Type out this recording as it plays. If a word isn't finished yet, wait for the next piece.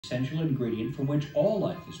essential ingredient from which all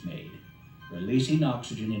life is made, releasing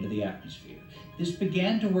oxygen into the atmosphere. This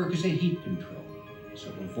began to work as a heat control, so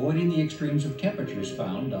avoiding the extremes of temperatures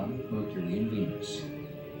found on Mercury and Venus.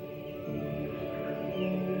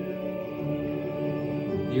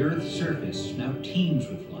 The Earth's surface now teems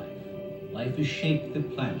with life. Life has shaped the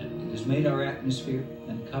planet, it has made our atmosphere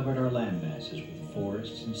and covered our land masses with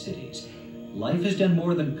forests and cities. Life has done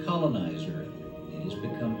more than colonize Earth, it has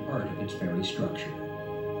become part of its very structure.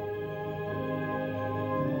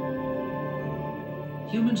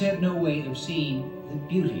 Humans had no way of seeing the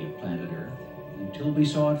beauty of planet Earth until we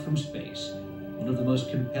saw it from space, one of the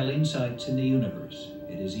most compelling sights in the universe.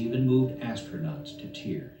 It has even moved astronauts to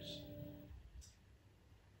tears.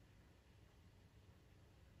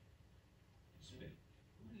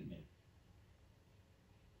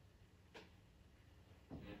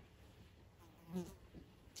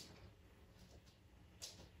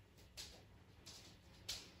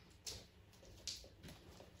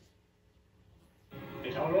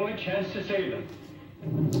 It's our only chance to save them.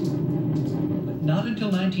 But not until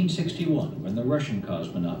 1961, when the Russian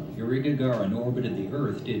cosmonaut Yuri Gagarin orbited the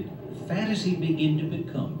Earth, did fantasy begin to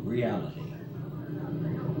become reality.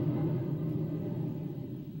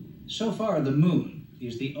 So far, the Moon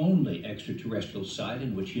is the only extraterrestrial site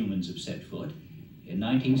in which humans have set foot. In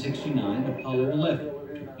 1969, Apollo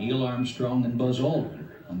 11 took Neil Armstrong and Buzz Aldrin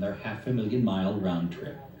on their 500,000-mile round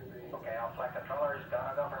trip. Okay, all flight controllers, go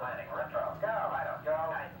for landing. Retro, go, I don't go.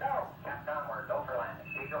 Nice, go. Cap downward, go for landing.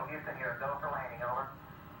 Eagle Houston here, go for landing, over.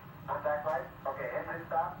 Contact light, okay, engine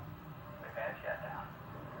stop. Advance shutdown.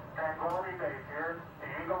 Tranquility Base here, the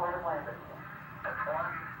Eagle has landed. That's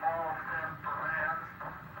one small step for man,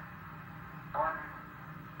 one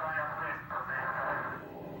giant leap for mankind.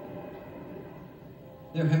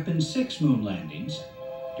 There have been 6 moon landings,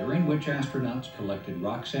 during which astronauts collected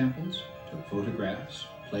rock samples, took photographs,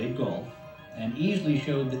 played golf, and easily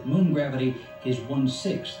showed that moon gravity is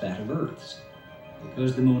 1/6 that of Earth's.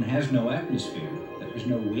 Because the moon has no atmosphere, there is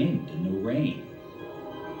no wind and no rain.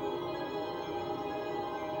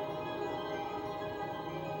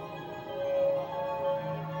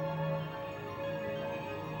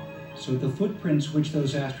 So the footprints which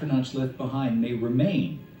those astronauts left behind may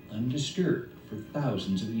remain undisturbed for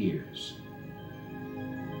thousands of years.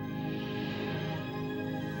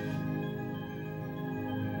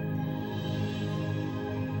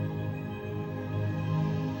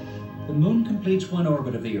 The Moon completes one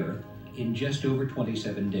orbit of the Earth in just over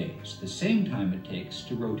 27 days, the same time it takes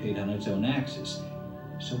to rotate on its own axis.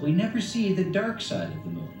 So we never see the dark side of the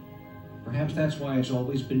Moon. Perhaps that's why it's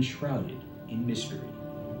always been shrouded in mystery.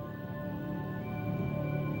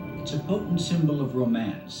 It's a potent symbol of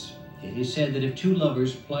romance. It is said that if 2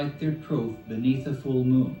 lovers plight their troth beneath a full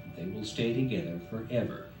moon, they will stay together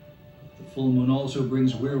forever. The full moon also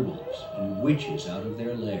brings werewolves and witches out of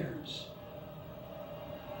their lairs.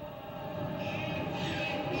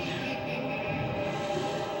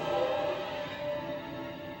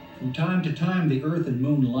 From time to time, the Earth and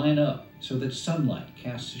Moon line up so that sunlight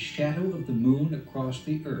casts a shadow of the Moon across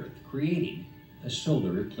the Earth, creating a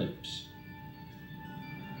solar eclipse.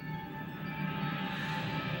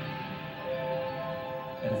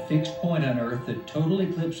 At a fixed point on Earth, the total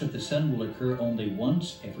eclipse of the Sun will occur only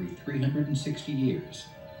once every 360 years,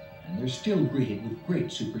 and they're still greeted with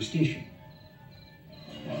great superstition.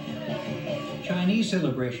 Chinese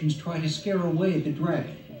celebrations try to scare away the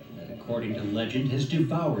dragon that, according to legend, has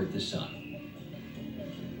devoured the Sun.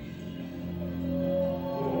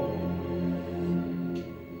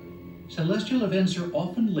 Celestial events are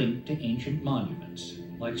often linked to ancient monuments,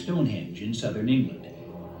 like Stonehenge in southern England.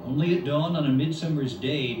 Only at dawn on a midsummer's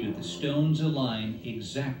day do the stones align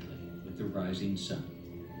exactly with the rising sun.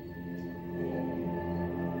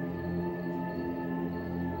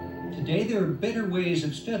 Today, there are better ways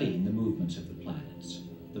of studying the movements of the planets.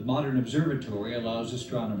 The modern observatory allows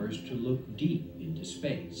astronomers to look deep into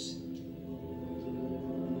space.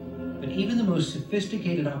 But even the most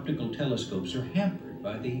sophisticated optical telescopes are hampered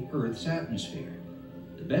by the Earth's atmosphere.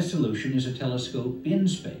 The best solution is a telescope in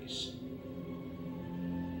space.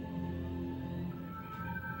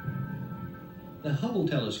 The Hubble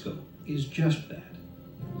telescope is just that.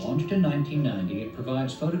 Launched in 1990, it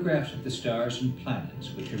provides photographs of the stars and planets,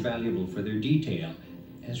 which are valuable for their detail,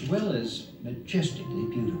 as well as majestically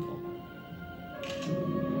beautiful.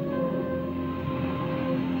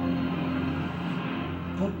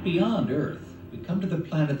 Out beyond Earth, we come to the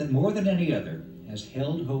planet that more than any other has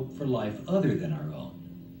held hope for life other than our own,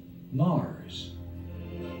 Mars.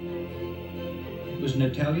 It was an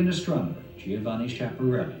Italian astronomer, Giovanni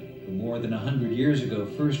Schiaparelli, who more than 100 years ago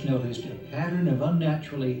first noticed a pattern of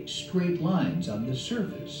unnaturally straight lines on the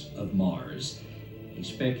surface of Mars. He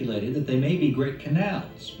speculated that they may be great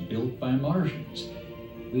canals built by Martians.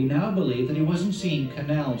 We now believe that he wasn't seeing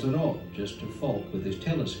canals at all, just a fault with his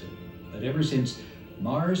telescope. But ever since,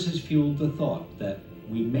 Mars has fueled the thought that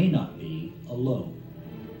we may not be alone.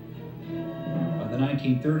 By the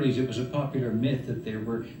 1930s, it was a popular myth that there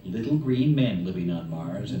were little green men living on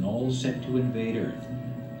Mars and all set to invade Earth.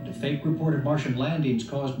 And a fake report of Martian landings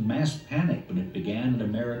caused mass panic when it began an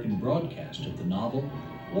American broadcast of the novel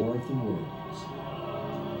War of the Worlds.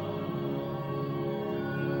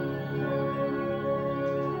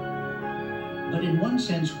 But in one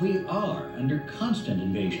sense, we are under constant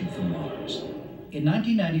invasion from Mars. In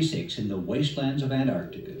 1996, in the wastelands of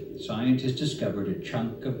Antarctica, scientists discovered a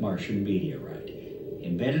chunk of Martian meteorite.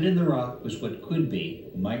 Embedded in the rock was what could be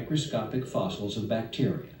microscopic fossils of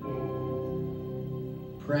bacteria.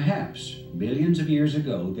 Perhaps millions of years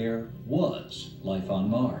ago, there was life on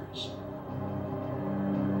Mars.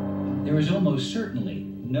 There is almost certainly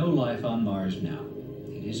no life on Mars now.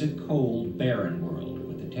 It is a cold, barren world,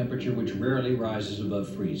 with a temperature which rarely rises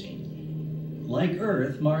above freezing. Like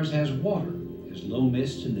Earth, Mars has water, as low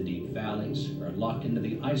mists in the deep valleys are locked into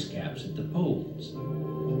the ice caps at the poles.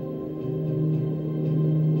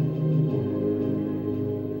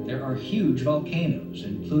 There are huge volcanoes,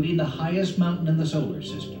 including the highest mountain in the solar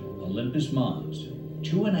system, Olympus Mons,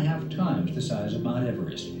 2.5 times the size of Mount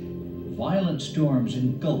Everest. Violent storms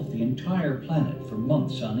engulf the entire planet for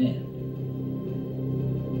months on end.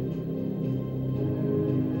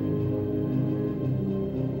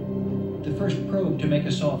 The first probe to make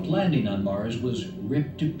a soft landing on Mars was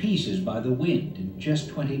ripped to pieces by the wind in just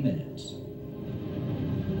 20 minutes.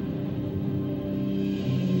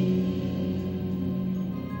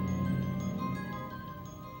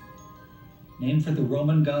 Named for the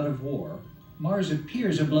Roman god of war, Mars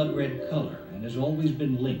appears a blood-red color and has always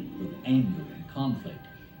been linked with anger and conflict.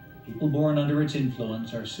 People born under its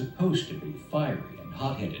influence are supposed to be fiery and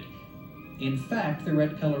hot-headed. In fact, the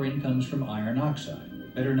red coloring comes from iron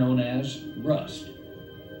oxide, better known as rust.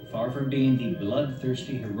 Far from being the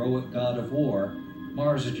bloodthirsty, heroic god of war,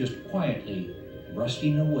 Mars is just quietly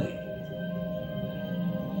rusting away.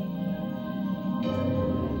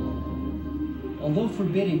 Although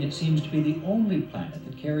forbidding, it seems to be the only planet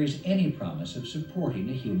that carries any promise of supporting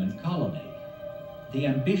a human colony. The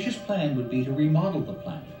ambitious plan would be to remodel the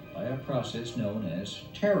planet by a process known as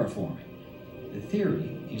terraforming. The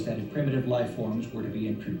theory is that if primitive life forms were to be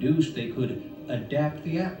introduced, they could adapt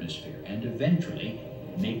the atmosphere and eventually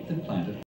make the planet